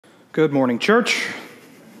Good morning, church.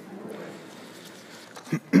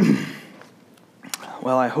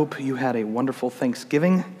 Well, I hope you had a wonderful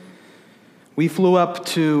Thanksgiving. We flew up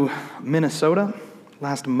to Minnesota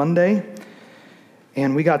last Monday,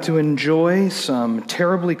 and we got to enjoy some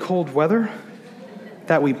terribly cold weather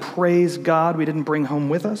that we praise God we didn't bring home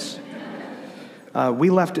with us. We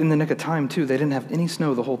left in the nick of time, too. They didn't have any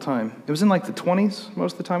snow the whole time. It was in like the 20s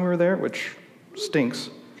most of the time we were there, which stinks.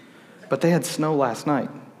 But they had snow last night.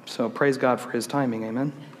 So praise God for his timing,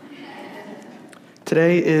 amen.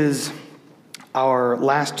 Today is our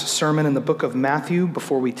last sermon in the book of Matthew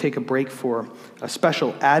before we take a break for a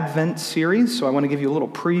special Advent series. So I want to give you a little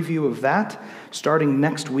preview of that. Starting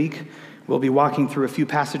next week, we'll be walking through a few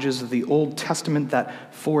passages of the Old Testament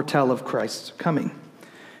that foretell of Christ's coming.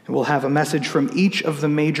 And we'll have a message from each of the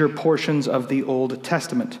major portions of the Old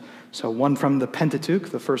Testament. So one from the Pentateuch,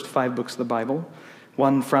 the first 5 books of the Bible,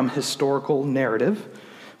 one from historical narrative,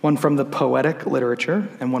 one from the poetic literature,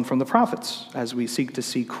 and one from the prophets, as we seek to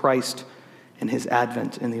see Christ in his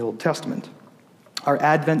advent in the Old Testament. Our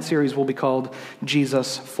Advent series will be called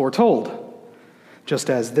Jesus Foretold, just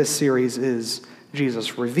as this series is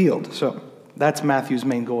Jesus Revealed. So that's Matthew's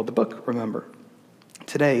main goal of the book, remember.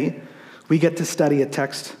 Today, we get to study a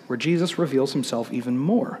text where Jesus reveals himself even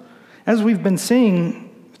more. As we've been seeing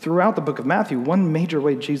throughout the book of Matthew, one major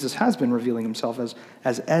way Jesus has been revealing himself,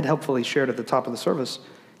 as Ed helpfully shared at the top of the service,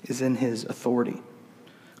 is in his authority.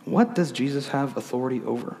 What does Jesus have authority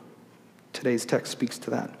over? Today's text speaks to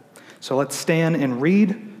that. So let's stand and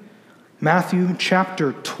read Matthew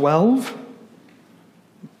chapter 12,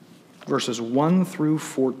 verses 1 through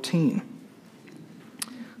 14.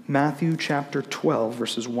 Matthew chapter 12,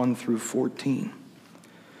 verses 1 through 14.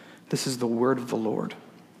 This is the word of the Lord.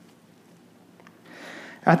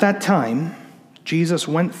 At that time, Jesus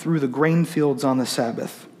went through the grain fields on the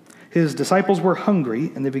Sabbath. His disciples were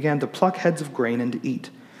hungry, and they began to pluck heads of grain and to eat.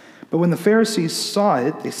 But when the Pharisees saw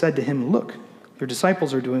it, they said to him, "Look, your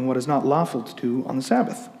disciples are doing what is not lawful to do on the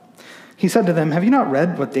Sabbath." He said to them, "Have you not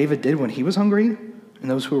read what David did when he was hungry, and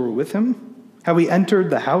those who were with him? How he entered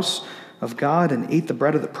the house of God and ate the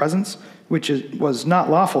bread of the presence, which was not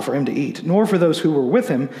lawful for him to eat, nor for those who were with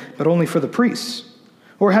him, but only for the priests?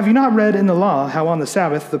 Or have you not read in the law how on the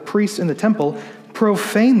Sabbath the priests in the temple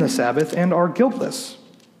profane the Sabbath and are guiltless?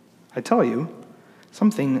 I tell you,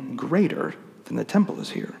 something greater than the temple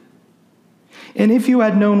is here. And if you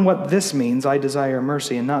had known what this means, I desire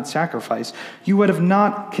mercy and not sacrifice, you would have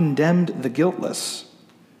not condemned the guiltless.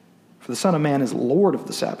 For the Son of Man is Lord of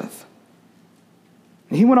the Sabbath."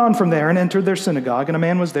 And he went on from there and entered their synagogue, and a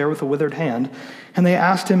man was there with a withered hand. And they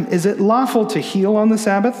asked him, "Is it lawful to heal on the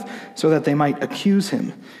Sabbath?" so that they might accuse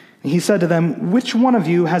him. And he said to them, "Which one of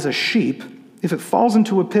you has a sheep, if it falls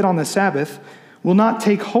into a pit on the Sabbath, will not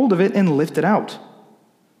take hold of it and lift it out?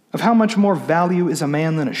 Of how much more value is a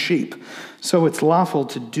man than a sheep? So it's lawful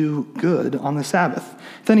to do good on the Sabbath."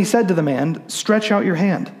 Then he said to the man, "Stretch out your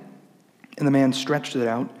hand." And the man stretched it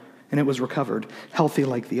out, and it was recovered, healthy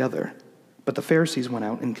like the other. But the Pharisees went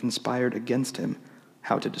out and conspired against him,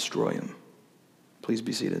 how to destroy him. Please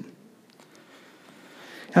be seated.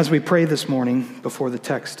 As we pray this morning before the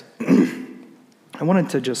text, I wanted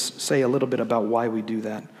to just say a little bit about why we do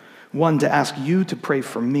that. One, to ask you to pray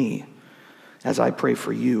for me as I pray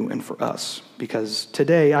for you and for us. Because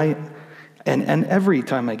today, and every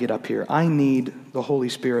time I get up here, I need the Holy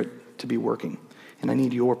Spirit to be working. And I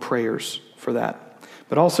need your prayers for that.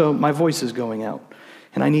 But also, my voice is going out.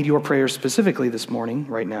 And I need your prayers specifically this morning,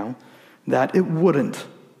 right now, that it wouldn't.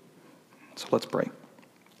 So let's pray.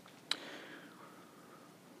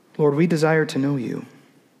 Lord, we desire to know you.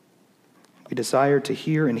 We desire to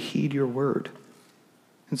hear and heed your word.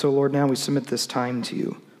 And so, Lord, now we submit this time to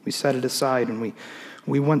you. We set it aside, and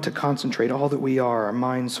we want to concentrate all that we are, our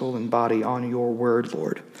mind, soul, and body, on your word,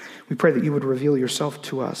 Lord. We pray that you would reveal yourself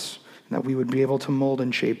to us, and that we would be able to mold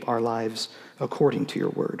and shape our lives according to your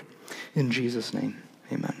word. In Jesus' name,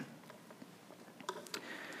 amen.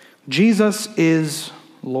 Jesus is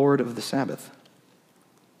Lord of the Sabbath.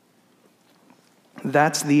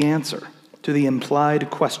 That's the answer to the implied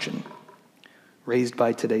question raised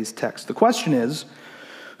by today's text. The question is,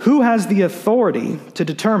 who has the authority to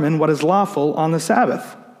determine what is lawful on the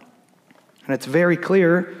Sabbath? And it's very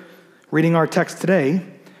clear, reading our text today,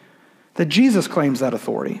 that Jesus claims that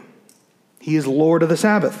authority. He is Lord of the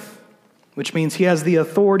Sabbath, which means he has the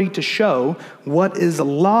authority to show what is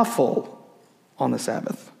lawful on the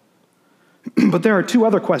Sabbath. But there are 2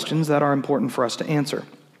 other questions that are important for us to answer.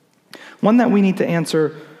 One that we need to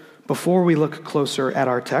answer before we look closer at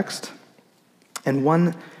our text, and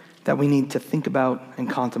one that we need to think about and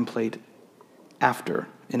contemplate after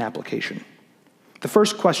in application. The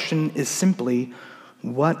first question is simply,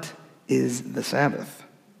 what is the Sabbath?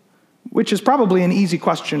 Which is probably an easy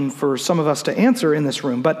question for some of us to answer in this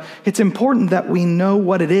room, but it's important that we know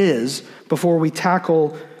what it is before we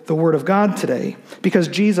tackle the Word of God today, because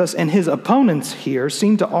Jesus and his opponents here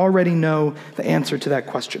seem to already know the answer to that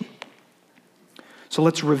question. So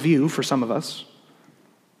let's review for some of us.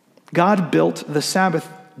 God built the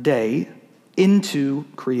Sabbath day into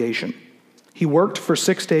creation. He worked for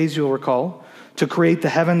 6 days, you'll recall, to create the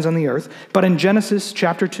heavens and the earth. But in Genesis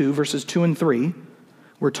chapter 2, verses 2 and 3,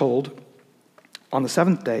 we're told, on the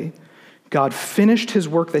seventh day, God finished his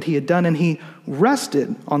work that he had done, and he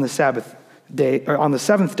rested on the Sabbath day, or on the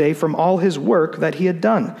seventh day, from all his work that he had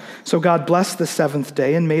done. So God blessed the seventh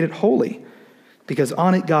day and made it holy, because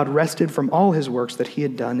on it God rested from all his works that he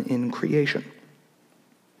had done in creation.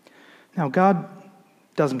 Now, God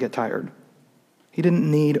doesn't get tired. He didn't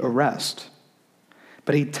need a rest.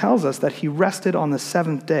 But he tells us that he rested on the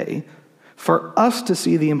seventh day for us to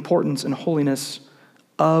see the importance and holiness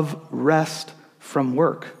of rest from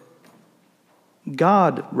work.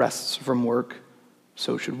 God rests from work,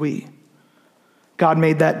 so should we. God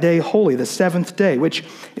made that day holy, the seventh day, which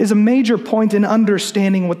is a major point in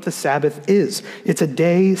understanding what the Sabbath is. It's a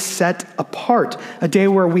day set apart, a day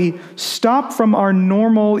where we stop from our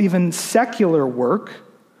normal, even secular work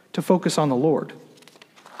to focus on the Lord.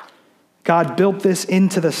 God built this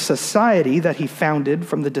into the society that he founded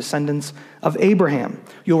from the descendants of Abraham.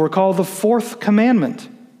 You'll recall the fourth commandment,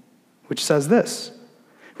 which says this: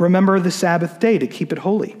 remember the Sabbath day to keep it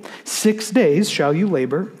holy. 6 days shall you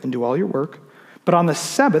labor and do all your work, but on the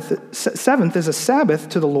seventh is a Sabbath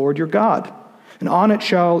to the Lord your God. And on it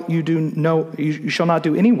you shall not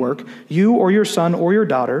do any work, you or your son or your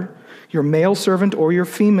daughter, your male servant or your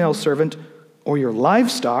female servant, or your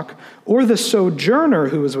livestock, or the sojourner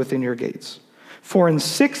who is within your gates. For in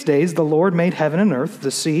 6 days the Lord made heaven and earth,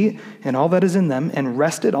 the sea, and all that is in them, and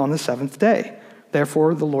rested on the seventh day.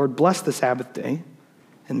 Therefore the Lord blessed the Sabbath day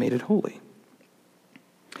and made it holy.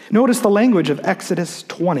 Notice the language of Exodus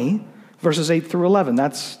 20, verses 8 through 11.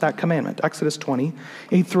 That's that commandment, Exodus 20,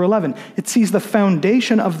 8 through 11. It sees the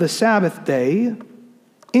foundation of the Sabbath day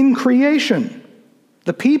in creation.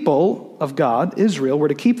 The people of God, Israel, were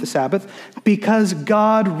to keep the Sabbath because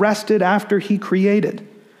God rested after he created.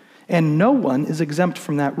 And no one is exempt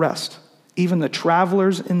from that rest. Even the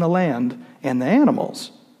travelers in the land and the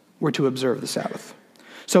animals were to observe the Sabbath.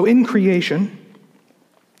 So in creation,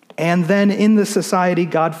 and then in the society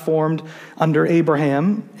God formed under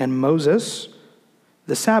Abraham and Moses,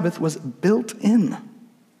 the Sabbath was built in. And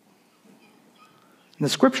the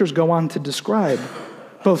scriptures go on to describe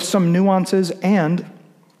both some nuances and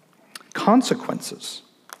consequences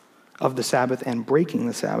of the Sabbath and breaking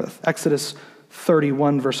the Sabbath. Exodus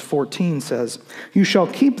 31 verse 14 says, you shall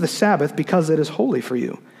keep the Sabbath because it is holy for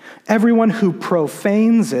you. Everyone who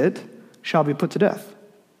profanes it shall be put to death.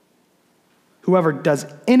 Whoever does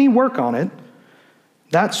any work on it,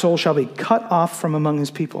 that soul shall be cut off from among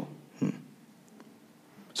his people.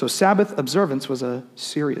 So Sabbath observance was a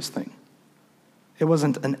serious thing. It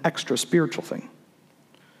wasn't an extra spiritual thing.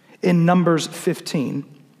 In Numbers 15,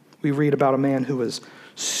 we read about a man who was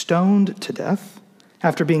stoned to death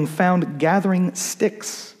after being found gathering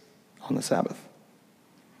sticks on the Sabbath.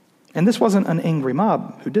 And this wasn't an angry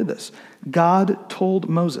mob who did this. God told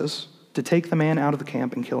Moses to take the man out of the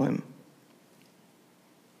camp and kill him.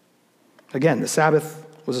 Again, the Sabbath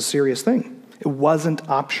was a serious thing. It wasn't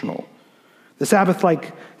optional. The Sabbath,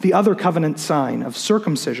 like the other covenant sign of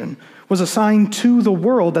circumcision, was a sign to the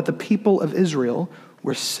world that the people of Israel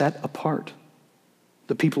were set apart.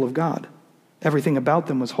 The people of God. Everything about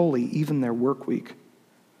them was holy, even their work week.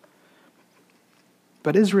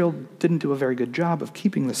 But Israel didn't do a very good job of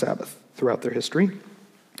keeping the Sabbath throughout their history.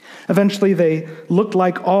 Eventually, they looked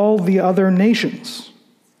like all the other nations,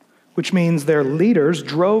 which means their leaders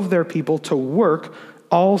drove their people to work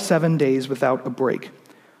all 7 days without a break,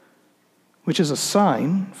 which is a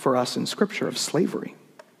sign for us in Scripture of slavery.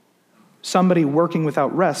 Somebody working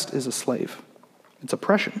without rest is a slave. It's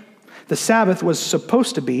oppression. The Sabbath was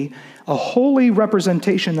supposed to be a holy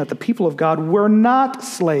representation that the people of God were not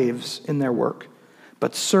slaves in their work,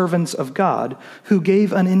 but servants of God who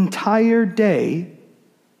gave an entire day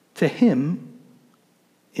to him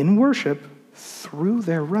in worship through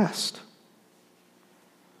their rest.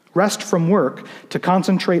 Rest from work to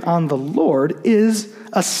concentrate on the Lord is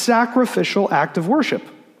a sacrificial act of worship.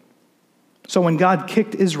 So when God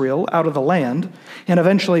kicked Israel out of the land and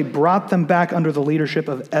eventually brought them back under the leadership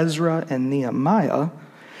of Ezra and Nehemiah,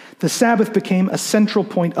 the Sabbath became a central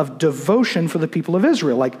point of devotion for the people of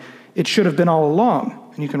Israel, like it should have been all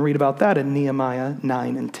along. And you can read about that in Nehemiah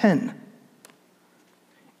 9 and 10.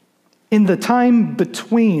 In the time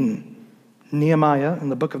between Nehemiah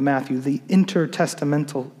and the book of Matthew, the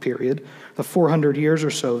intertestamental period, the 400 years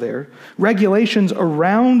or so there, regulations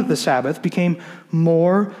around the Sabbath became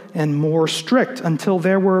more and more strict until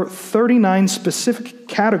there were 39 specific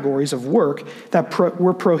categories of work that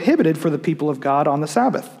were prohibited for the people of God on the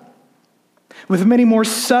Sabbath, with many more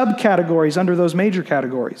subcategories under those major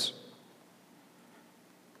categories.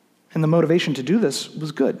 And the motivation to do this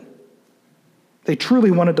was good. They truly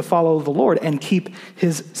wanted to follow the Lord and keep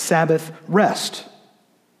his Sabbath rest,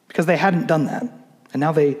 because they hadn't done that, and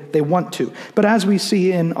now they want to. But as we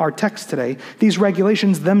see in our text today, these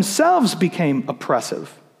regulations themselves became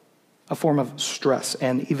oppressive, a form of stress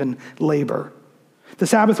and even labor. The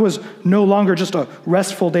Sabbath was no longer just a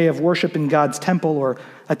restful day of worship in God's temple or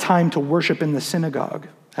a time to worship in the synagogue,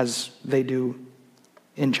 as they do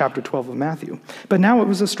in chapter 12 of Matthew. But now it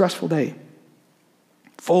was a stressful day,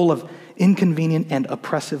 full of inconvenient and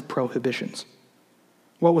oppressive prohibitions.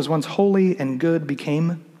 What was once holy and good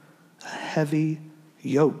became a heavy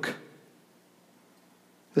yoke.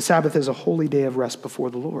 The Sabbath is a holy day of rest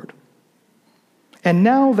before the Lord. And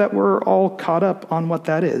now that we're all caught up on what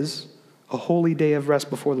that is, a holy day of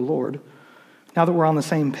rest before the Lord, now that we're on the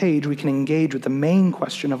same page, we can engage with the main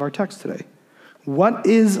question of our text today. What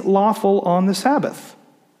is lawful on the Sabbath?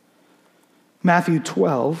 Matthew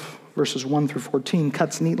 12, verses 1 through 14,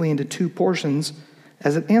 cuts neatly into two portions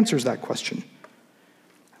as it answers that question.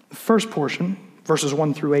 The first portion, verses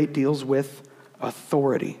 1 through 8, deals with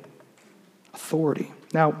authority. Authority.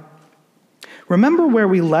 Now, remember where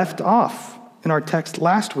we left off in our text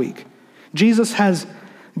last week. Jesus has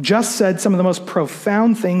just said some of the most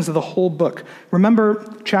profound things of the whole book.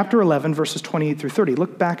 Remember chapter 11, verses 28 through 30.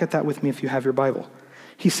 Look back at that with me if you have your Bible.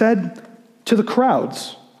 He said to the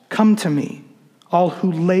crowds, "Come to me, all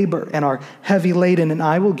who labor and are heavy laden, and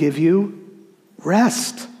I will give you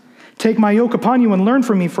rest. Take my yoke upon you and learn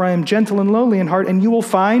from me, for I am gentle and lowly in heart, and you will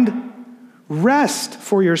find rest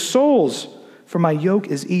for your souls. For my yoke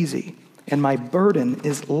is easy and my burden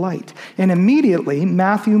is light." And immediately,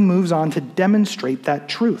 Matthew moves on to demonstrate that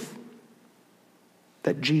truth,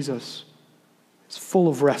 that Jesus is full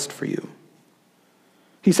of rest for you.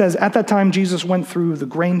 He says, at that time, Jesus went through the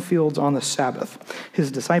grain fields on the Sabbath.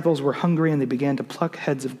 His disciples were hungry, and they began to pluck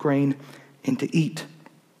heads of grain and to eat.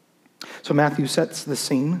 So Matthew sets the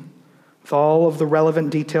scene with all of the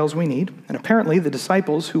relevant details we need. And apparently, the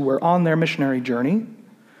disciples who were on their missionary journey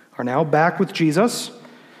are now back with Jesus,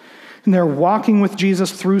 and they're walking with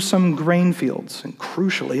Jesus through some grain fields. And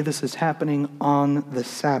crucially, this is happening on the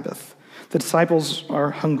Sabbath. The disciples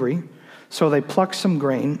are hungry, so they pluck some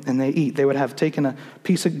grain and they eat. They would have taken a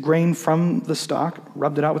piece of grain from the stalk,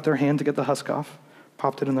 rubbed it out with their hand to get the husk off,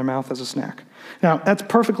 popped it in their mouth as a snack. Now, that's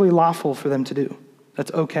perfectly lawful for them to do.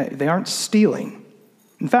 That's okay. They aren't stealing.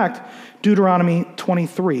 In fact, Deuteronomy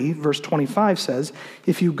 23, verse 25 says,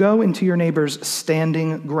 "If you go into your neighbor's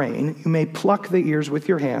standing grain, you may pluck the ears with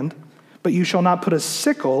your hand, but you shall not put a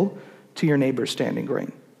sickle to your neighbor's standing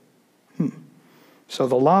grain." So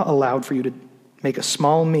the law allowed for you to make a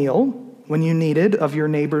small meal when you needed of your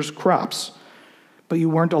neighbor's crops, but you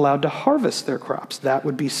weren't allowed to harvest their crops. That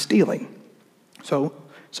would be stealing. So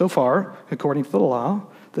far, according to the law,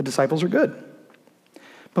 the disciples are good.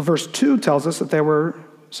 But verse 2 tells us that there were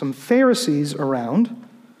some Pharisees around,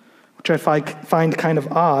 which I find kind of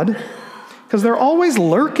odd, because they're always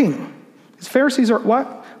lurking. These Pharisees are,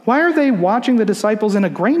 why are they watching the disciples in a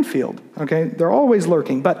grain field? Okay, they're always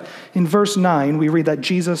lurking. But in verse 9, we read that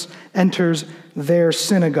Jesus enters their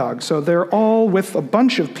synagogue. So they're all with a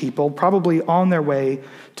bunch of people, probably on their way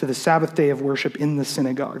to the Sabbath day of worship in the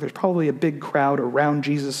synagogue. There's probably a big crowd around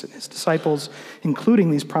Jesus and his disciples, including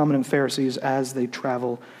these prominent Pharisees, as they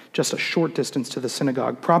travel just a short distance to the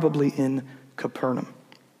synagogue, probably in Capernaum.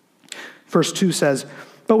 Verse 2 says,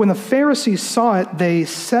 "But when the Pharisees saw it, they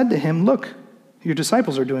said to him, 'Look, your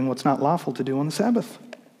disciples are doing what's not lawful to do on the Sabbath.'"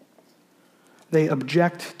 They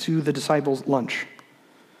object to the disciples' lunch.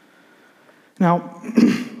 Now,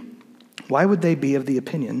 why would they be of the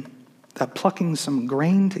opinion that plucking some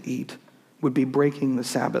grain to eat would be breaking the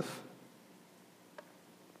Sabbath?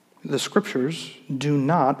 The scriptures do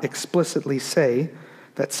not explicitly say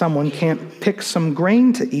that someone can't pick some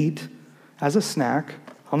grain to eat as a snack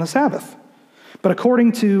on the Sabbath. But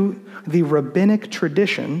according to the rabbinic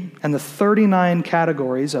tradition and the 39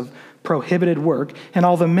 categories of prohibited work and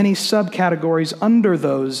all the many subcategories under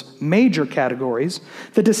those major categories,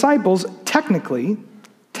 the disciples technically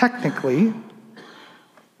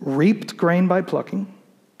reaped grain by plucking,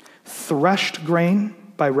 threshed grain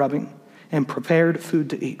by rubbing, and prepared food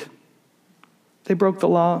to eat. They broke the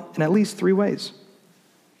law in at least 3 ways.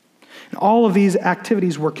 And all of these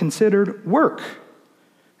activities were considered work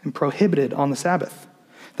and prohibited on the Sabbath.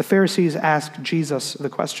 The Pharisees asked Jesus the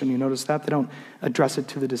question. You notice that? They don't address it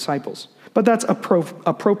to the disciples. But that's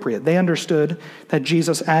appropriate. They understood that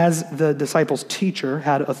Jesus, as the disciples' teacher,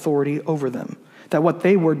 had authority over them. That what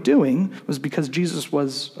they were doing was because Jesus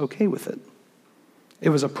was okay with it. It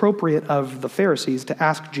was appropriate of the Pharisees to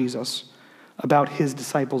ask Jesus about his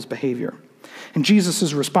disciples' behavior. And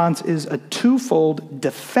Jesus' response is a twofold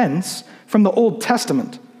defense from the Old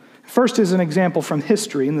Testament. First is an example from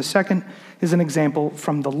history, and the second is an example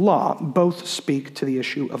from the law. Both speak to the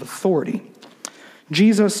issue of authority.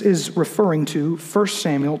 Jesus is referring to 1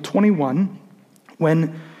 Samuel 21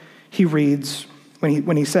 when he reads,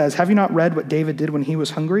 when he says, "Have you not read what David did when he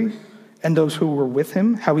was hungry, and those who were with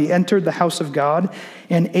him, how he entered the house of God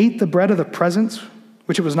and ate the bread of the presence,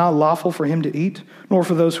 which it was not lawful for him to eat, nor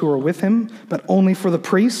for those who were with him, but only for the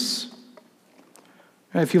priests?"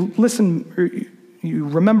 If you listen, you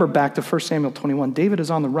remember back to 1 Samuel 21, David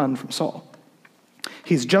is on the run from Saul.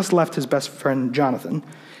 He's just left his best friend Jonathan,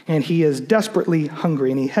 and he is desperately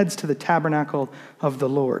hungry, and he heads to the tabernacle of the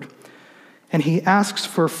Lord. And he asks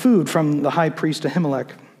for food from the high priest Ahimelech.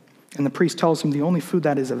 And the priest tells him the only food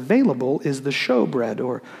that is available is the showbread,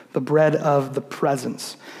 or the bread of the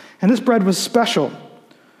presence. And this bread was special.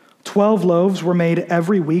 12 loaves were made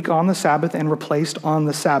every week on the Sabbath and replaced on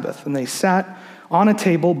the Sabbath. And they sat on a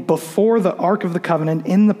table before the Ark of the Covenant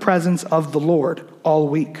in the presence of the Lord all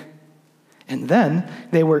week. And then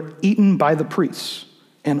they were eaten by the priests,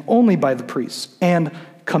 and only by the priests, and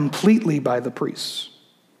completely by the priests.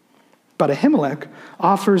 But Ahimelech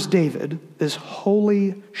offers David this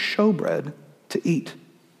holy showbread to eat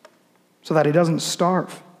so that he doesn't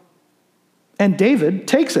starve. And David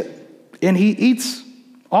takes it, and he eats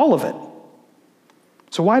all of it.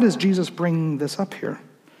 So why does Jesus bring this up here?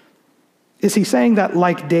 Is he saying that,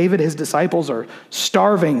 like David, his disciples are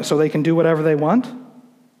starving so they can do whatever they want?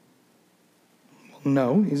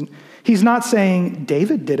 No, he's not saying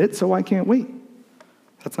David did it, so why can't we?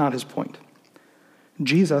 That's not his point.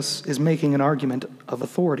 Jesus is making an argument of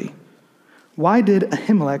authority. Why did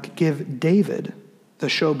Ahimelech give David the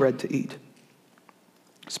showbread to eat?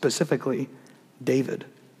 Specifically, David.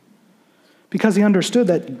 Because he understood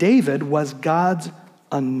that David was God's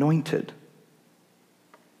anointed.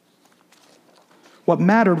 What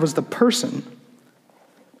mattered was the person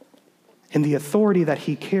and the authority that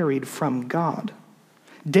he carried from God.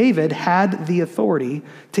 David had the authority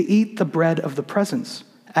to eat the bread of the presence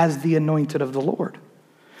as the anointed of the Lord.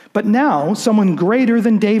 But now, someone greater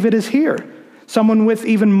than David is here. Someone with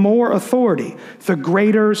even more authority, the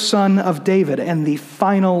greater son of David and the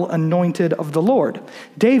final anointed of the Lord.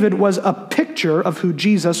 David was a picture of who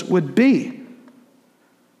Jesus would be.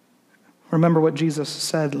 Remember what Jesus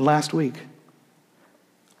said last week.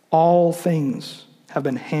 All things have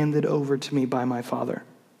been handed over to me by my Father.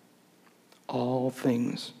 All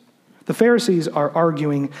things. The Pharisees are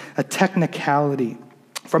arguing a technicality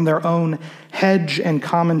from their own hedge and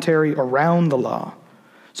commentary around the law.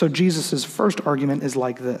 So Jesus' first argument is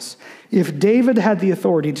like this. If David had the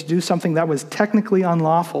authority to do something that was technically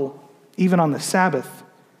unlawful, even on the Sabbath,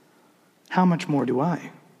 how much more do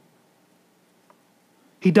I?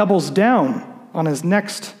 He doubles down on his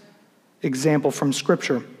next example from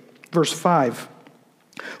Scripture, verse 5.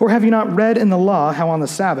 Or have you not read in the law how on the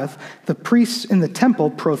Sabbath the priests in the temple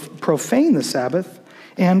profane the Sabbath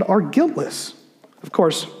and are guiltless? Of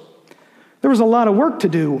course, there was a lot of work to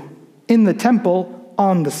do in the temple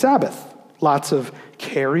on the Sabbath. Lots of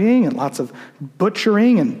carrying and lots of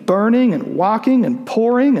butchering and burning and walking and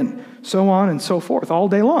pouring and so on and so forth all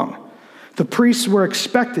day long. The priests were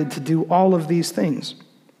expected to do all of these things.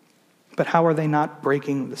 But how are they not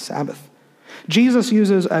breaking the Sabbath? Jesus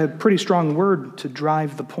uses a pretty strong word to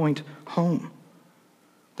drive the point home.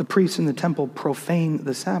 The priests in the temple profane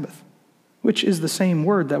the Sabbath, which is the same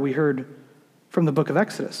word that we heard from the book of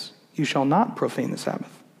Exodus. You shall not profane the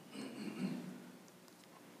Sabbath.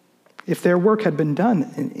 If their work had been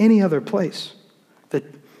done in any other place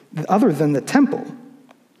other than the temple,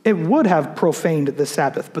 it would have profaned the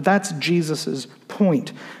Sabbath. But that's Jesus'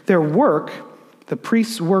 point. Their work, the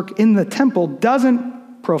priest's work in the temple,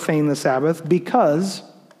 doesn't profane the Sabbath because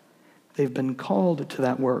they've been called to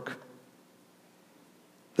that work.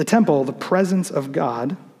 The temple, the presence of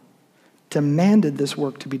God, demanded this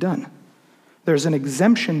work to be done. There's an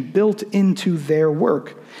exemption built into their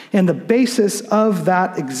work. And the basis of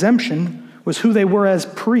that exemption was who they were as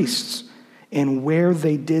priests and where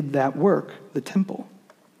they did that work, the temple.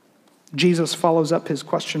 Jesus follows up his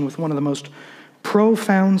question with one of the most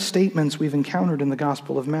profound statements we've encountered in the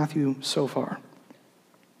Gospel of Matthew so far.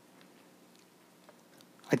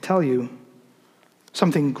 I tell you,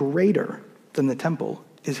 something greater than the temple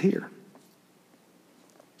is here.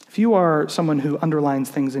 If you are someone who underlines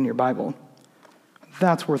things in your Bible,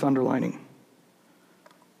 that's worth underlining.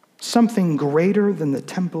 Something greater than the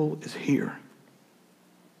temple is here.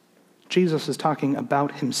 Jesus is talking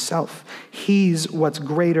about himself. He's what's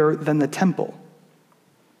greater than the temple.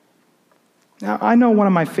 Now, I know one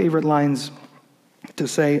of my favorite lines to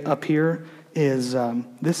say up here is,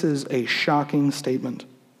 this is a shocking statement.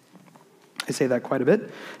 I say that quite a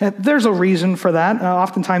bit. There's a reason for that.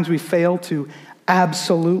 Oftentimes we fail to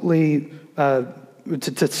absolutely,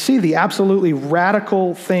 to see the absolutely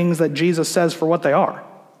radical things that Jesus says for what they are.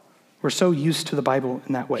 We're so used to the Bible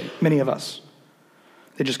in that way, many of us.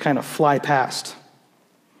 They just kind of fly past.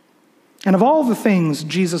 And of all the things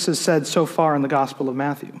Jesus has said so far in the Gospel of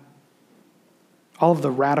Matthew, all of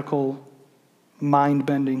the radical,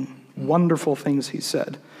 mind-bending, wonderful things he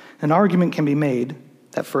said, an argument can be made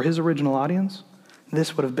that for his original audience,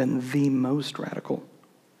 this would have been the most radical.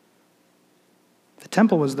 The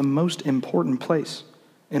temple was the most important place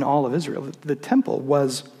in all of Israel. The temple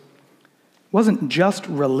wasn't just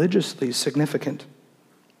religiously significant.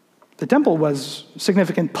 The temple was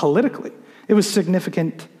significant politically. It was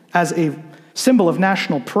significant as a symbol of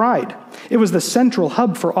national pride. It was the central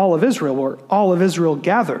hub for all of Israel, where all of Israel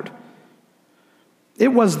gathered. It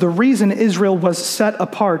was the reason Israel was set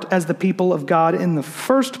apart as the people of God in the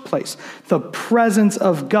first place. The presence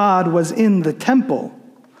of God was in the temple.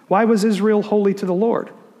 Why was Israel holy to the Lord?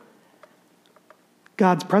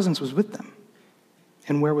 God's presence was with them.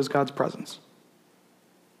 And where was God's presence?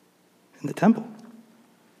 In the temple.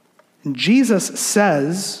 And Jesus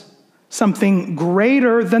says something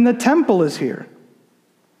greater than the temple is here.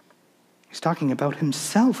 He's talking about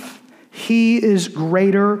himself. He is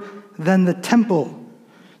greater than the temple.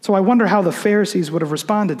 So I wonder how the Pharisees would have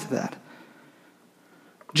responded to that.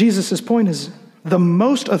 Jesus' point is the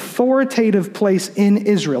most authoritative place in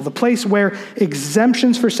Israel, the place where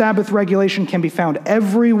exemptions for Sabbath regulation can be found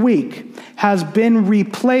every week, has been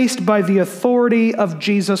replaced by the authority of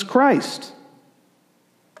Jesus Christ.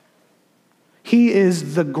 He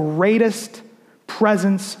is the greatest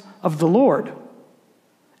presence of the Lord.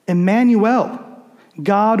 Emmanuel,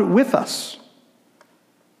 God with us.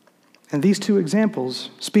 And these two examples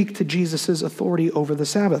speak to Jesus' authority over the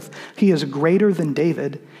Sabbath. He is greater than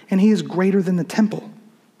David, and he is greater than the temple.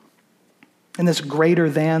 And this greater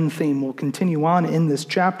than theme will continue on in this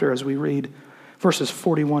chapter as we read verses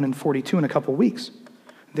 41 and 42 in a couple weeks.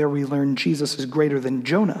 There we learn Jesus is greater than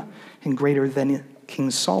Jonah and greater than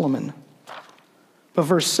King Solomon. But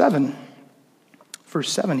verse 7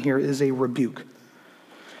 here is a rebuke.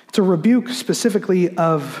 It's a rebuke specifically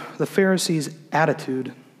of the Pharisees'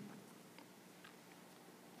 attitude.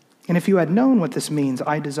 And if you had known what this means,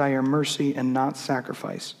 I desire mercy and not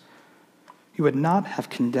sacrifice, you would not have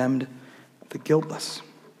condemned the guiltless.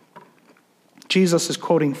 Jesus is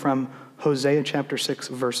quoting from Hosea chapter 6,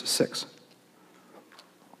 verse 6,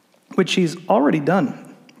 which he's already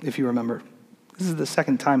done, if you remember. This is the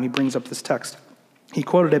second time he brings up this text. He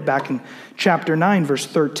quoted it back in chapter 9, verse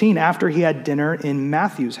 13, after he had dinner in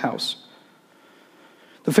Matthew's house.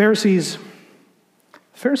 The Pharisees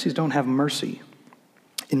don't have mercy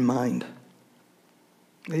in mind.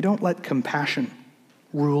 They don't let compassion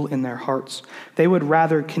rule in their hearts. They would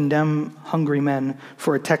rather condemn hungry men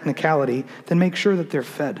for a technicality than make sure that they're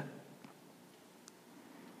fed.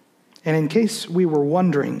 And in case we were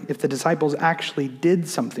wondering if the disciples actually did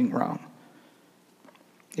something wrong,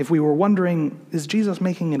 if we were wondering, is Jesus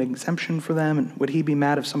making an exemption for them, and would he be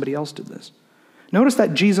mad if somebody else did this? Notice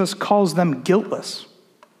that Jesus calls them guiltless.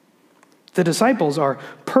 The disciples are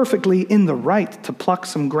perfectly in the right to pluck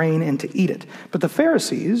some grain and to eat it. But the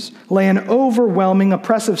Pharisees lay an overwhelming,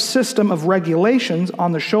 oppressive system of regulations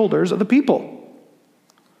on the shoulders of the people.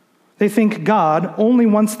 They think God only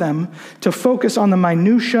wants them to focus on the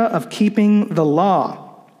minutia of keeping the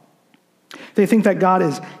law. They think that God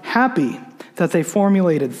is happy that they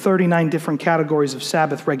formulated 39 different categories of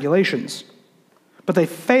Sabbath regulations. But they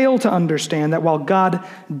fail to understand that while God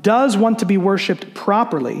does want to be worshiped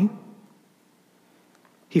properly,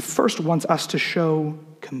 he first wants us to show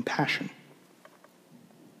compassion.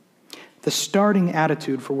 The starting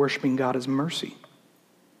attitude for worshiping God is mercy.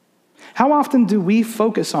 How often do we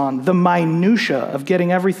focus on the minutia of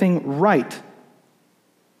getting everything right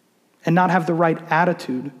and not have the right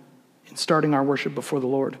attitude in starting our worship before the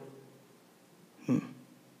Lord?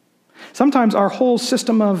 Sometimes our whole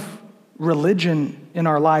system of religion in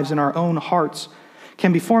our lives, in our own hearts,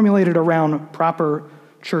 can be formulated around proper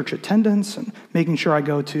church attendance and making sure I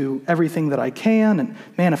go to everything that I can. And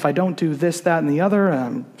man, if I don't do this, that, and the other,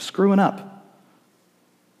 I'm screwing up.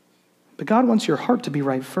 But God wants your heart to be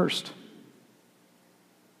right first.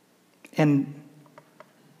 And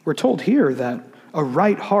we're told here that a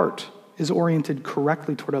right heart is oriented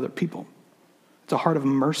correctly toward other people. It's a heart of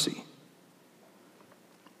mercy.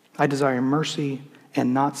 I desire mercy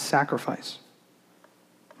and not sacrifice.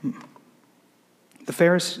 The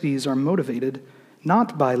Pharisees are motivated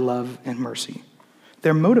not by love and mercy.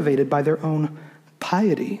 They're motivated by their own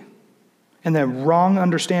piety and their wrong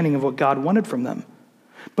understanding of what God wanted from them.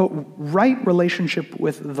 But right relationship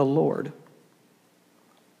with the Lord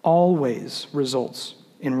always results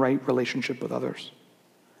in right relationship with others.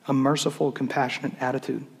 A merciful, compassionate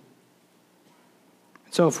attitude.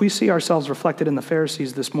 So if we see ourselves reflected in the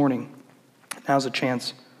Pharisees this morning, now's a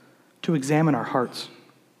chance to examine our hearts.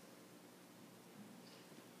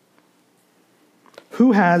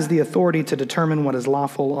 Who has the authority to determine what is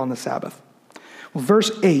lawful on the Sabbath? Well,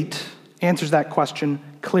 verse 8 answers that question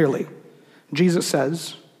clearly. Jesus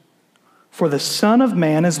says, "For the Son of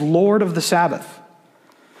Man is Lord of the Sabbath."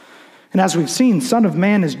 And as we've seen, Son of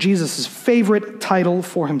Man is Jesus' favorite title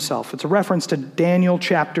for himself. It's a reference to Daniel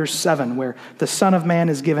chapter 7, where the Son of Man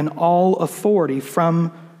is given all authority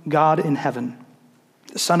from God in heaven.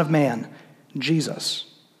 The Son of Man, Jesus,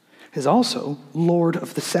 is also Lord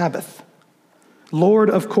of the Sabbath. Lord,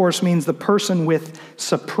 of course, means the person with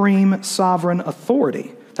supreme sovereign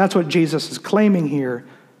authority. That's what Jesus is claiming here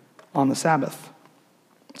on the Sabbath.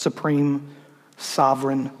 Supreme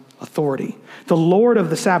sovereign authority. The Lord of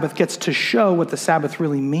the Sabbath gets to show what the Sabbath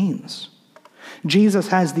really means. Jesus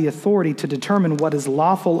has the authority to determine what is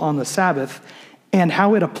lawful on the Sabbath and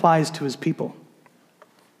how it applies to his people.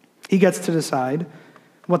 He gets to decide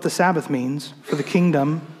what the Sabbath means for the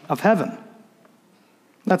kingdom of heaven.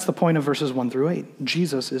 That's the point of verses 1 through 8.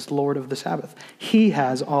 Jesus is Lord of the Sabbath. He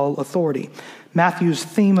has all authority. Matthew's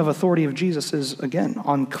theme of authority of Jesus is, again,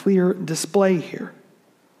 on clear display here.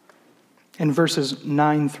 In verses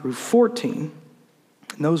 9 through 14,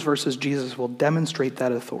 in those verses, Jesus will demonstrate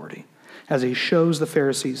that authority as he shows the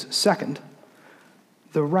Pharisees, second,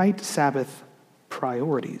 the right Sabbath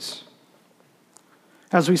priorities.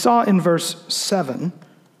 As we saw in verse 7,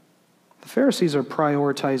 the Pharisees are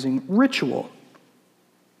prioritizing ritual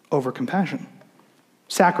over compassion,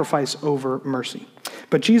 sacrifice over mercy.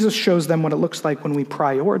 But Jesus shows them what it looks like when we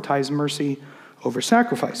prioritize mercy over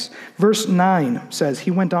sacrifice. Verse 9 says,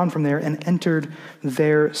 he went on from there and entered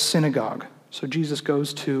their synagogue. So Jesus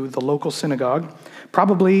goes to the local synagogue,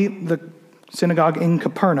 probably the synagogue in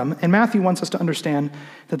Capernaum. And Matthew wants us to understand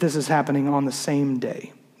that this is happening on the same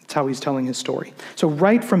day. That's how he's telling his story. So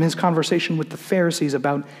right from his conversation with the Pharisees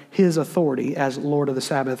about his authority as Lord of the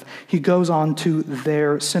Sabbath, he goes on to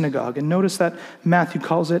their synagogue. And notice that Matthew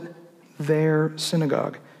calls it their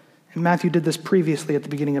synagogue. And Matthew did this previously at the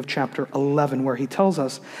beginning of chapter 11, where he tells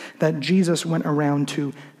us that Jesus went around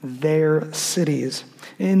to their cities.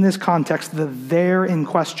 In this context, the "their" in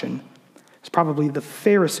question is probably the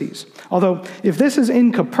Pharisees. Although, if this is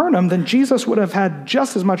in Capernaum, then Jesus would have had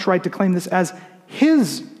just as much right to claim this as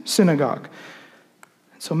his synagogue.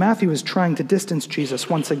 So Matthew is trying to distance Jesus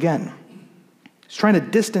once again. He's trying to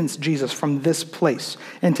distance Jesus from this place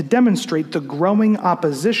and to demonstrate the growing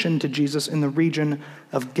opposition to Jesus in the region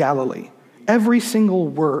of Galilee. Every single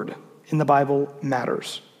word in the Bible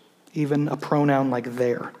matters, even a pronoun like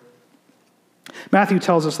 "there." Matthew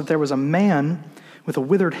tells us that there was a man with a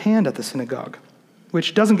withered hand at the synagogue,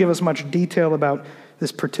 which doesn't give us much detail about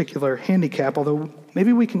this particular handicap, although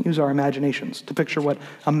maybe we can use our imaginations to picture what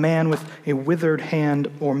a man with a withered hand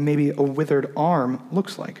or maybe a withered arm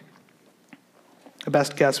looks like. A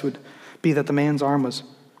best guess would be that the man's arm was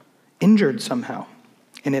injured somehow,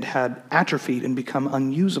 and it had atrophied and become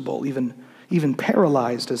unusable, even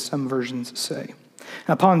paralyzed, as some versions say.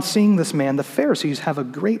 Upon seeing this man, the Pharisees have a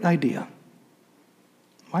great idea.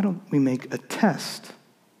 Why don't we make a test?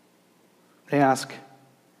 They ask,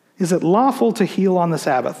 is it lawful to heal on the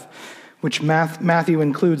Sabbath? Which Matthew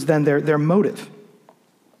includes then their motive,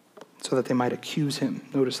 so that they might accuse him.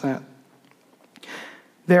 Notice that.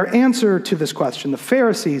 Their answer to this question, the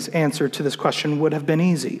Pharisees' answer to this question, would have been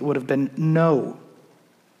easy. It would have been no.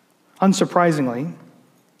 Unsurprisingly,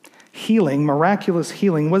 healing, miraculous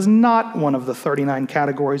healing, was not one of the 39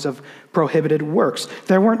 categories of prohibited works.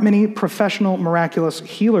 There weren't many professional miraculous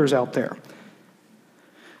healers out there.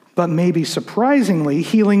 But maybe surprisingly,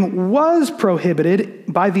 healing was prohibited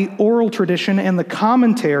by the oral tradition and the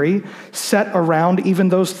commentary set around even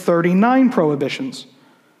those 39 prohibitions.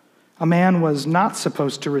 A man was not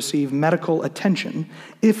supposed to receive medical attention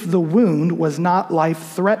if the wound was not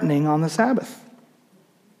life-threatening on the Sabbath.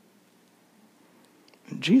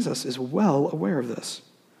 Jesus is well aware of this.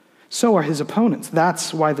 So are his opponents.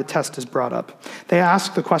 That's why the test is brought up. They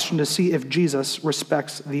ask the question to see if Jesus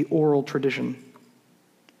respects the oral tradition.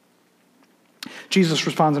 Jesus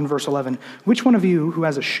responds in verse 11, "Which one of you who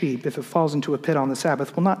has a sheep, if it falls into a pit on the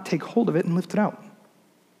Sabbath, will not take hold of it and lift it out?"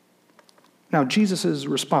 Now, Jesus'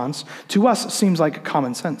 response to us seems like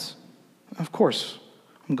common sense. Of course,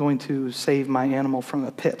 I'm going to save my animal from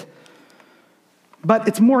a pit. But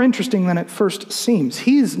it's more interesting than it first seems.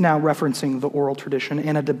 He's now referencing the oral tradition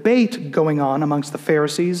and a debate going on amongst the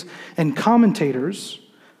Pharisees and commentators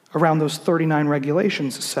around those 39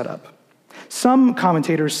 regulations set up. Some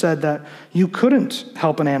commentators said that you couldn't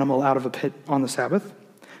help an animal out of a pit on the Sabbath,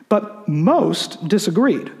 but most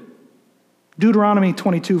disagreed. Deuteronomy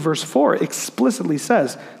 22 verse 4 explicitly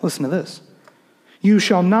says, listen to this, "You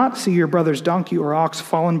shall not see your brother's donkey or ox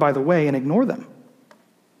fallen by the way and ignore them.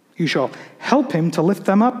 You shall help him to lift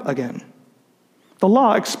them up again." The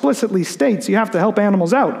law explicitly states you have to help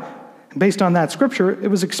animals out. And based on that scripture,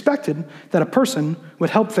 it was expected that a person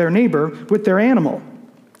would help their neighbor with their animal.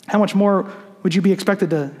 How much more would you be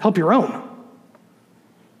expected to help your own?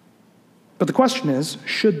 But the question is,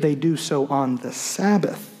 should they do so on the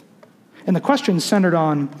Sabbath? And the question centered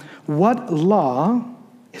on what law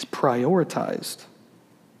is prioritized.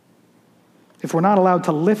 If we're not allowed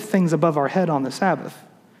to lift things above our head on the Sabbath,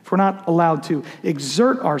 if we're not allowed to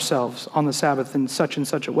exert ourselves on the Sabbath in such and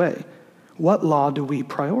such a way, what law do we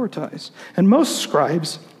prioritize? And most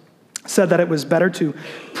scribes said that it was better to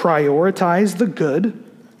prioritize the good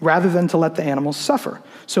rather than to let the animals suffer.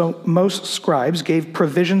 So most scribes gave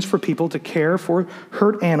provisions for people to care for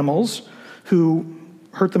hurt animals who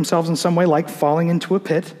hurt themselves in some way, like falling into a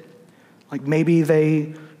pit. Like maybe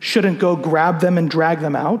they shouldn't go grab them and drag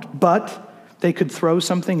them out, but they could throw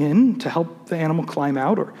something in to help the animal climb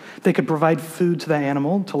out, or they could provide food to the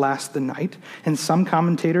animal to last the night. And some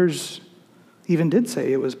commentators even did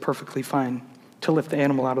say it was perfectly fine to lift the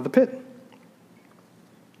animal out of the pit.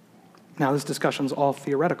 Now, this discussion's all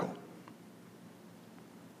theoretical.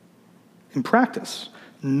 In practice,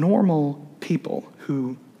 normal people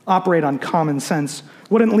who operate on common sense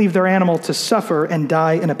wouldn't leave their animal to suffer and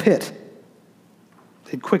die in a pit.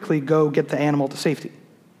 They'd quickly go get the animal to safety.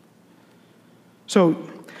 So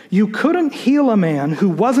you couldn't heal a man who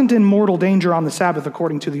wasn't in mortal danger on the Sabbath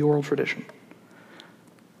according to the oral tradition.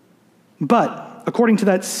 But according to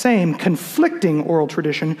that same conflicting oral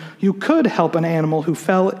tradition, you could help an animal who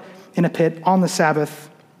fell in a pit on the Sabbath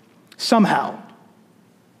somehow.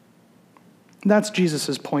 That's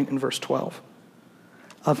Jesus' point in verse 12.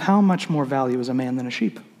 Of how much more value is a man than a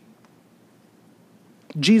sheep?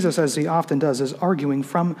 Jesus, as he often does, is arguing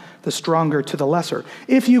from the stronger to the lesser.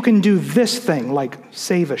 If you can do this thing, like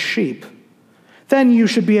save a sheep, then you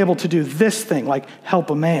should be able to do this thing, like help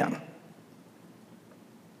a man.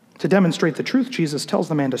 To demonstrate the truth, Jesus tells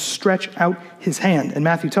the man to stretch out his hand. And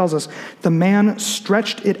Matthew tells us the man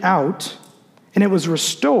stretched it out, and it was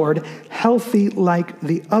restored healthy like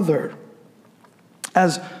the other.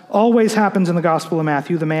 As always happens in the Gospel of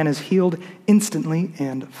Matthew, the man is healed instantly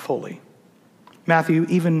and fully. Matthew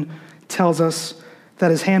even tells us that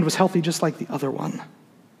his hand was healthy just like the other one.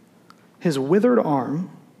 His withered arm,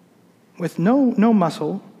 with no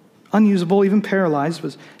muscle, unusable, even paralyzed,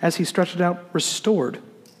 was, as he stretched it out, restored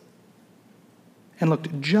and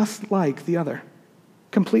looked just like the other,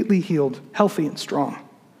 completely healed, healthy and strong,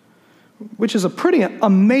 which is a pretty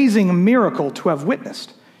amazing miracle to have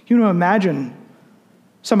witnessed. You know, imagine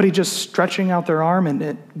somebody just stretching out their arm and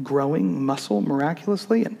it growing muscle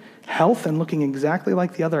miraculously and health and looking exactly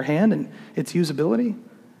like the other hand and its usability.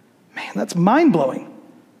 Man, that's mind-blowing.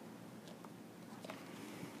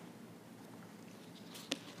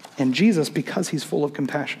 And Jesus, because he's full of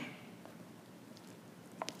compassion,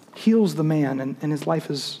 heals the man and his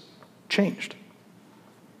life is changed.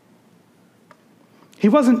 He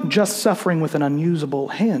wasn't just suffering with an unusable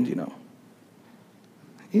hand, you know.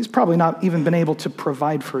 He's probably not even been able to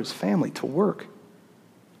provide for his family, to work.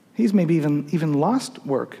 He's maybe even lost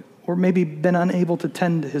work, or maybe been unable to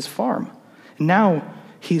tend to his farm. And now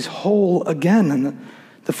he's whole again. And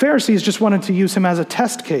the Pharisees just wanted to use him as a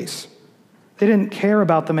test case. They didn't care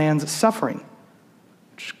about the man's suffering,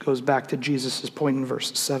 which goes back to Jesus' point in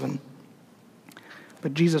verse 7.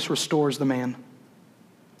 But Jesus restores the man.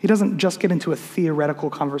 He doesn't just get into a theoretical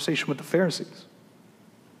conversation with the Pharisees.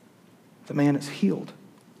 The man is healed.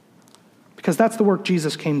 Because that's the work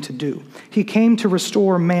Jesus came to do. He came to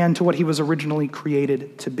restore man to what he was originally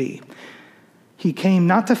created to be. He came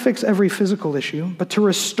not to fix every physical issue, but to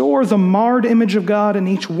restore the marred image of God in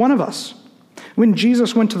each one of us. When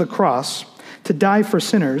Jesus went to the cross to die for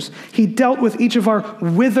sinners, he dealt with each of our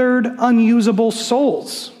withered, unusable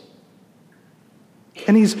souls.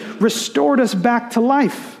 And he's restored us back to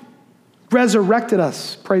life, resurrected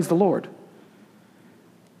us, praise the Lord.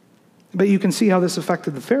 But you can see how this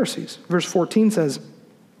affected the Pharisees. Verse 14 says,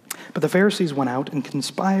 "But the Pharisees went out and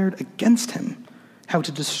conspired against him, how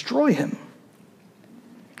to destroy him."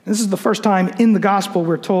 This is the first time in the gospel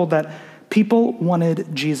we're told that people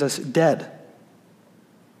wanted Jesus dead.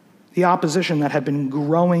 The opposition that had been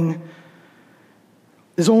growing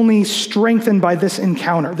is only strengthened by this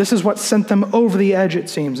encounter. This is what sent them over the edge, it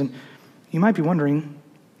seems. And you might be wondering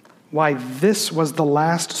why this was the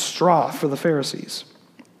last straw for the Pharisees.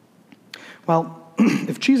 Well,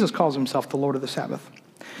 if Jesus calls himself the Lord of the Sabbath,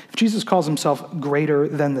 if Jesus calls himself greater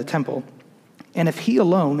than the temple, and if he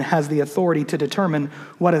alone has the authority to determine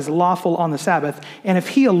what is lawful on the Sabbath, and if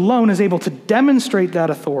he alone is able to demonstrate that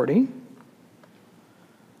authority,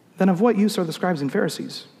 then of what use are the scribes and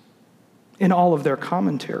Pharisees in all of their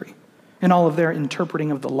commentary, in all of their interpreting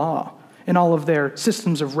of the law, in all of their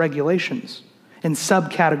systems of regulations, in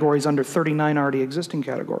subcategories under 39 already existing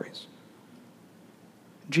categories?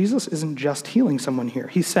 Jesus isn't just healing someone here.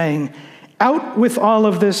 He's saying, out with all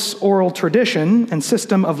of this oral tradition and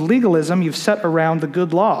system of legalism you've set around the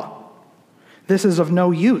good law. This is of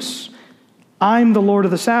no use. I'm the Lord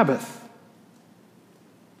of the Sabbath.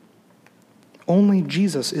 Only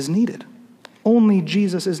Jesus is needed. Only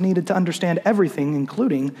Jesus is needed to understand everything,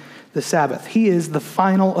 including the Sabbath. He is the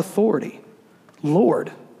final authority,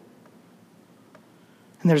 Lord.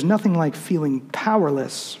 And there's nothing like feeling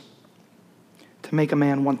powerless to make a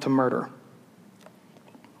man want to murder.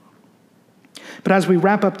 But as we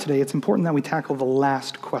wrap up today, it's important that we tackle the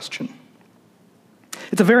last question.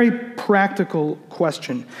 It's a very practical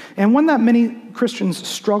question, and one that many Christians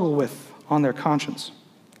struggle with on their conscience.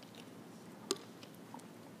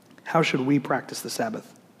 How should we practice the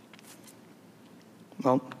Sabbath?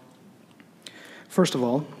 Well, first of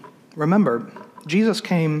all, remember, Jesus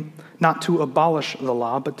came not to abolish the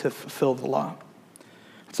law, but to fulfill the law.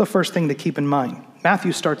 That's the first thing to keep in mind.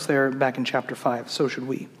 Matthew starts there back in chapter 5, so should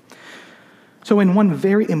we. So in one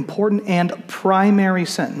very important and primary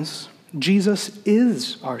sentence, Jesus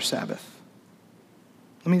is our Sabbath.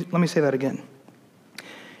 Let me say that again.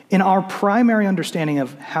 In our primary understanding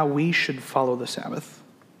of how we should follow the Sabbath,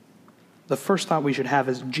 the first thought we should have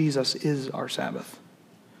is Jesus is our Sabbath.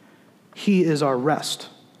 He is our rest,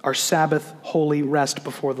 our Sabbath, holy rest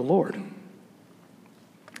before the Lord.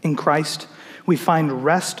 In Christ, we find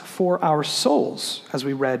rest for our souls, as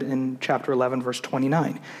we read in chapter 11, verse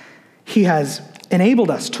 29. He has enabled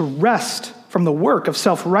us to rest from the work of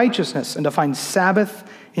self-righteousness and to find Sabbath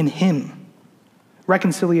in him,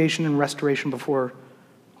 reconciliation and restoration before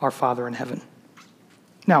our Father in heaven.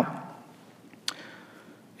 Now,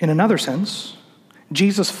 in another sense,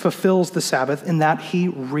 Jesus fulfills the Sabbath in that he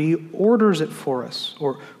reorders it for us,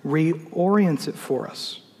 or reorients it for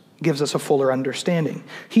us, gives us a fuller understanding.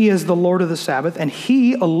 He is the Lord of the Sabbath, and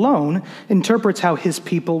he alone interprets how his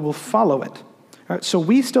people will follow it. All right, so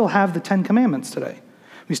we still have the 10 Commandments today.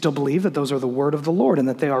 We still believe that those are the word of the Lord and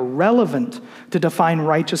that they are relevant to define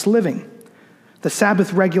righteous living. The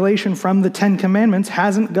Sabbath regulation from the 10 Commandments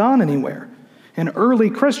hasn't gone anywhere. And early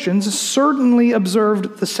Christians certainly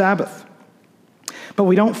observed the Sabbath. But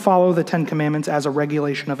we don't follow the 10 Commandments as a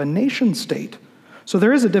regulation of a nation state. So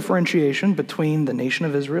there is a differentiation between the nation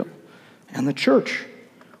of Israel and the church.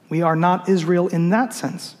 We are not Israel in that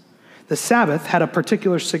sense. The Sabbath had a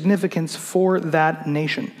particular significance for that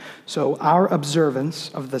nation. So our observance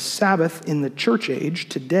of the Sabbath in the church age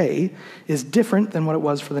today is different than what it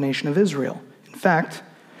was for the nation of Israel. In fact,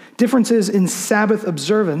 differences in Sabbath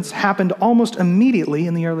observance happened almost immediately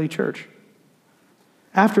in the early church.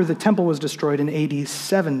 After the temple was destroyed in AD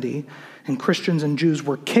 70 and Christians and Jews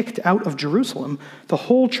were kicked out of Jerusalem, the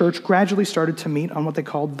whole church gradually started to meet on what they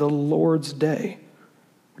called the Lord's Day,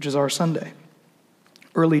 which is our Sunday.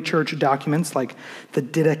 Early church documents like the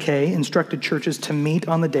Didache instructed churches to meet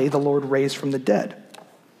on the day the Lord raised from the dead.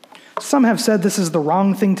 Some have said this is the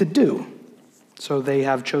wrong thing to do, so they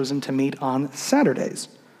have chosen to meet on Saturdays.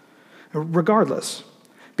 Regardless,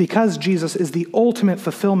 because Jesus is the ultimate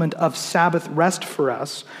fulfillment of Sabbath rest for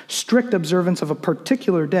us, strict observance of a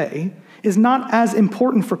particular day is not as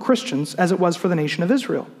important for Christians as it was for the nation of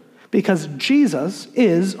Israel, because Jesus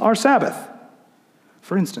is our Sabbath.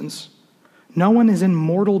 For instance, no one is in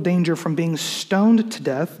mortal danger from being stoned to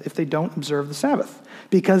death if they don't observe the Sabbath,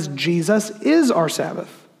 because Jesus is our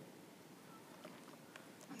Sabbath.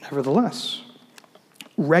 Nevertheless,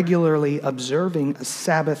 regularly observing a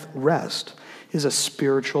Sabbath rest is a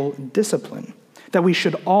spiritual discipline that we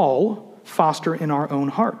should all foster in our own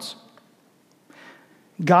hearts.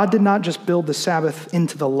 God did not just build the Sabbath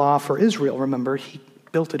into the law for Israel. Remember, he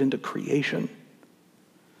built it into creation.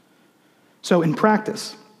 So in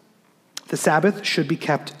practice, the Sabbath should be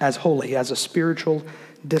kept as holy, as a spiritual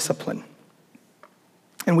discipline.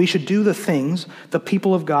 And we should do the things the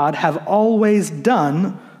people of God have always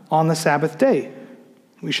done on the Sabbath day.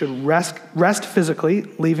 We should rest physically,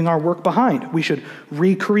 leaving our work behind. We should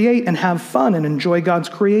recreate and have fun and enjoy God's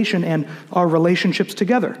creation and our relationships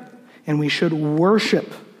together. And we should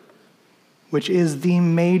worship, which is the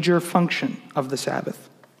major function of the Sabbath.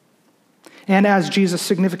 And as Jesus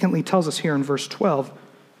significantly tells us here in verse 12,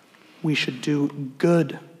 we should do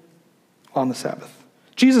good on the Sabbath.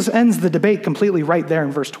 Jesus ends the debate completely right there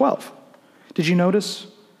in verse 12. Did you notice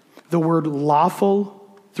the word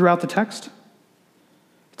lawful throughout the text?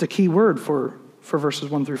 It's a key word for verses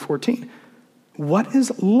 1 through 14. What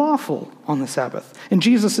is lawful on the Sabbath? And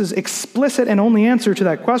Jesus' explicit and only answer to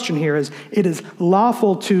that question here is, it is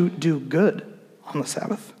lawful to do good on the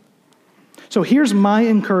Sabbath. So here's my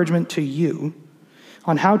encouragement to you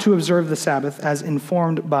on how to observe the Sabbath as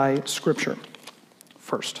informed by Scripture.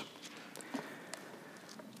 First,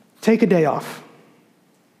 take a day off.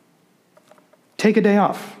 Take a day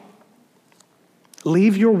off.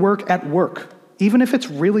 Leave your work at work, even if it's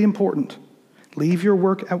really important. Leave your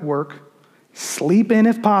work at work. Sleep in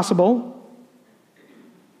if possible.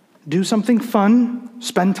 Do something fun.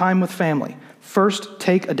 Spend time with family. First,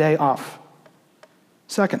 take a day off.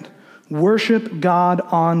 Second, worship God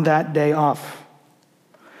on that day off.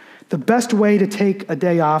 The best way to take a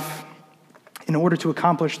day off in order to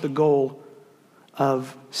accomplish the goal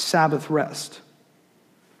of Sabbath rest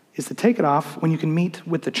is to take it off when you can meet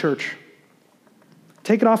with the church.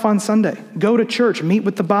 Take it off on Sunday. Go to church, meet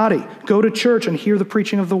with the body. Go to church and hear the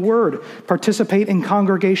preaching of the word. Participate in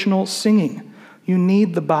congregational singing. You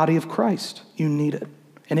need the body of Christ. You need it.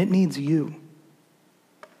 And it needs you.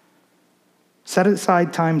 Set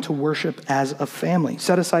aside time to worship as a family.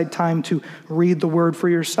 Set aside time to read the word for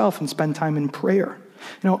yourself and spend time in prayer.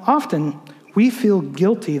 Often we feel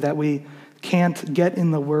guilty that we can't get in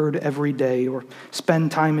the word every day or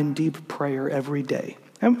spend time in deep prayer every day.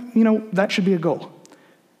 And, that should be a goal.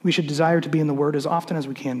 We should desire to be in the word as often as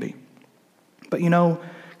we can be. But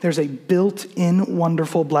there's a built-in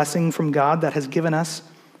wonderful blessing from God that has given us,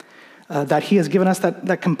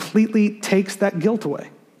 that completely takes that guilt away.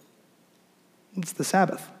 It's the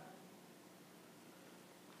Sabbath.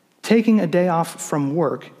 Taking a day off from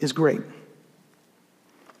work is great.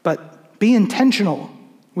 But be intentional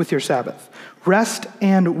with your Sabbath. Rest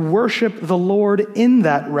and worship the Lord in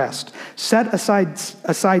that rest. Set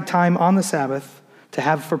aside time on the Sabbath to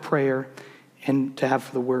have for prayer and to have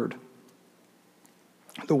for the word.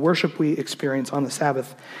 The worship we experience on the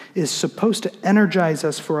Sabbath is supposed to energize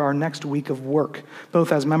us for our next week of work,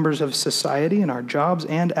 both as members of society in our jobs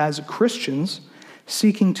and as Christians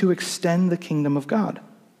seeking to extend the kingdom of God.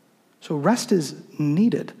 So rest is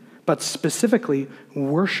needed, but specifically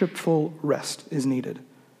worshipful rest is needed.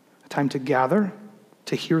 A time to gather,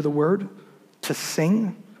 to hear the word, to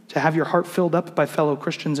sing, to have your heart filled up by fellow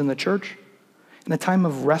Christians in the church, and a time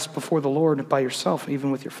of rest before the Lord by yourself,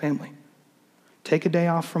 even with your family. Take a day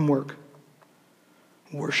off from work.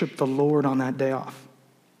 Worship the Lord on that day off.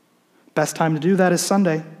 Best time to do that is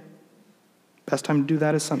Sunday. Best time to do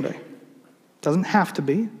that is Sunday. Doesn't have to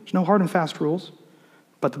be. There's no hard and fast rules.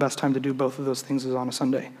 But the best time to do both of those things is on a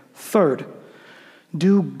Sunday. Third,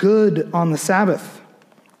 do good on the Sabbath.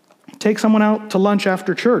 Take someone out to lunch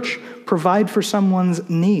after church. Provide for someone's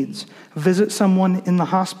needs. Visit someone in the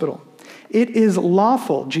hospital. It is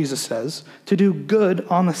lawful, Jesus says, to do good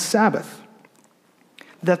on the Sabbath.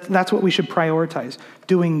 That's what we should prioritize,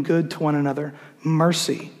 doing good to one another.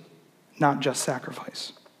 Mercy, not just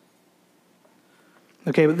sacrifice.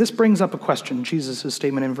 Okay, but this brings up a question, Jesus'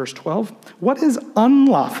 statement in verse 12. What is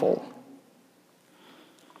unlawful?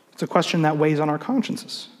 It's a question that weighs on our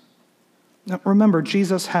consciences. Now, remember,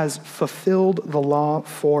 Jesus has fulfilled the law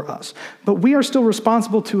for us, but we are still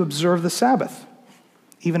responsible to observe the Sabbath,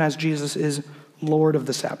 even as Jesus is Lord of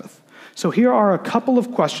the Sabbath. So here are a couple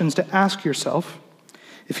of questions to ask yourself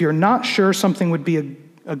if you're not sure something would be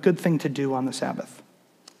a good thing to do on the Sabbath.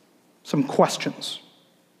 Some questions.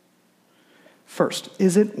 First,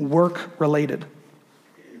 is it work-related?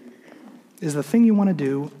 Is the thing you want to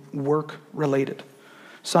do work-related?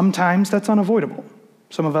 Sometimes that's unavoidable.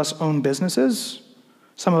 Some of us own businesses.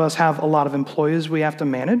 Some of us have a lot of employees we have to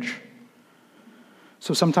manage.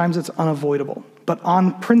 So sometimes it's unavoidable. But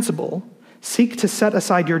on principle, seek to set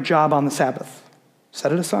aside your job on the Sabbath.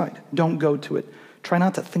 Set it aside. Don't go to it. Try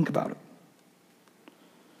not to think about it.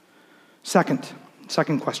 Second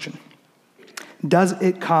question. Does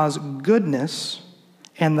it cause goodness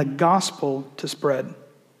and the gospel to spread?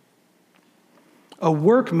 A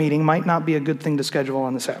work meeting might not be a good thing to schedule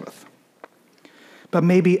on the Sabbath. But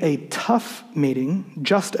maybe a tough meeting,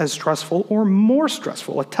 just as stressful or more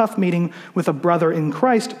stressful, a tough meeting with a brother in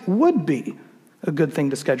Christ would be a good thing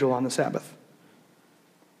to schedule on the Sabbath.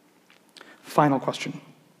 Final question.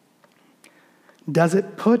 Does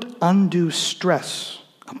it put undue stress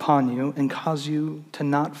upon you and cause you to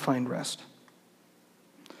not find rest?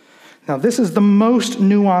 Now, this is the most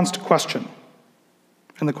nuanced question,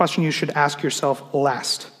 and the question you should ask yourself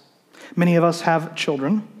last. Many of us have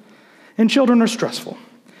children, and children are stressful.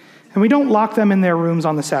 And we don't lock them in their rooms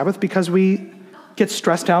on the Sabbath because we get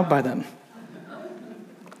stressed out by them.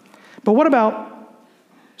 But what about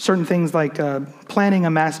certain things like planning a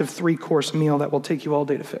massive 3-course meal that will take you all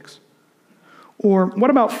day to fix? Or what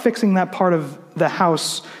about fixing that part of the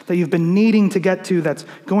house that you've been needing to get to that's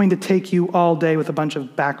going to take you all day with a bunch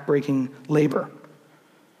of back-breaking labor?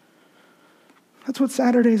 That's what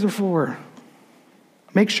Saturdays are for.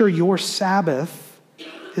 Make sure your Sabbath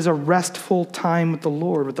is a restful time with the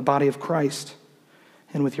Lord, with the body of Christ,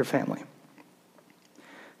 and with your family.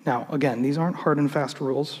 Now, again, these aren't hard and fast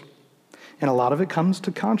rules, and a lot of it comes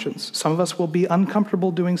to conscience. Some of us will be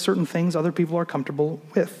uncomfortable doing certain things other people are comfortable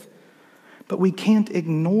with. But we can't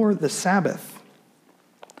ignore the Sabbath,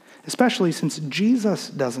 especially since Jesus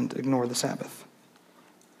doesn't ignore the Sabbath.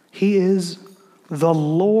 He is the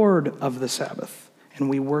Lord of the Sabbath, and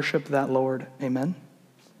we worship that Lord. Amen?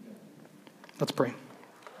 Let's pray.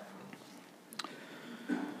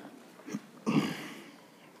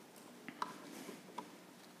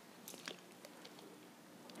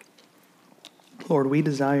 Lord, we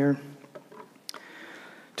desire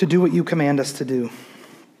to do what you command us to do.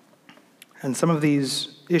 And some of these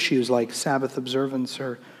issues like Sabbath observance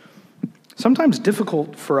are sometimes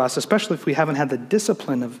difficult for us, especially if we haven't had the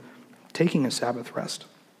discipline of taking a Sabbath rest.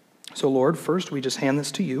 So Lord, first we just hand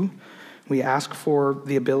this to you. We ask for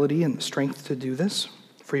the ability and the strength to do this,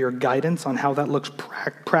 for your guidance on how that looks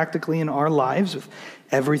practically in our lives with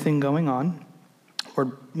everything going on.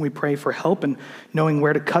 Lord, we pray for help in knowing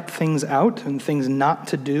where to cut things out and things not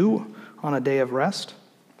to do on a day of rest.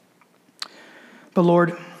 But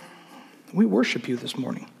Lord, we worship you this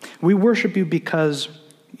morning. We worship you because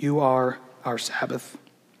you are our Sabbath.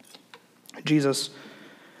 Jesus,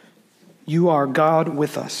 you are God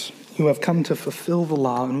with us. You have come to fulfill the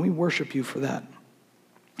law, and we worship you for that.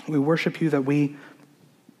 We worship you that we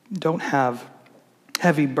don't have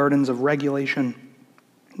heavy burdens of regulation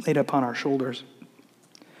laid upon our shoulders,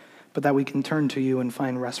 but that we can turn to you and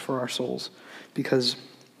find rest for our souls because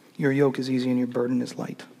your yoke is easy and your burden is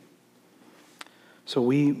light. So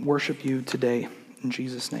we worship you today in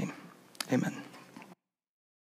Jesus' name. Amen.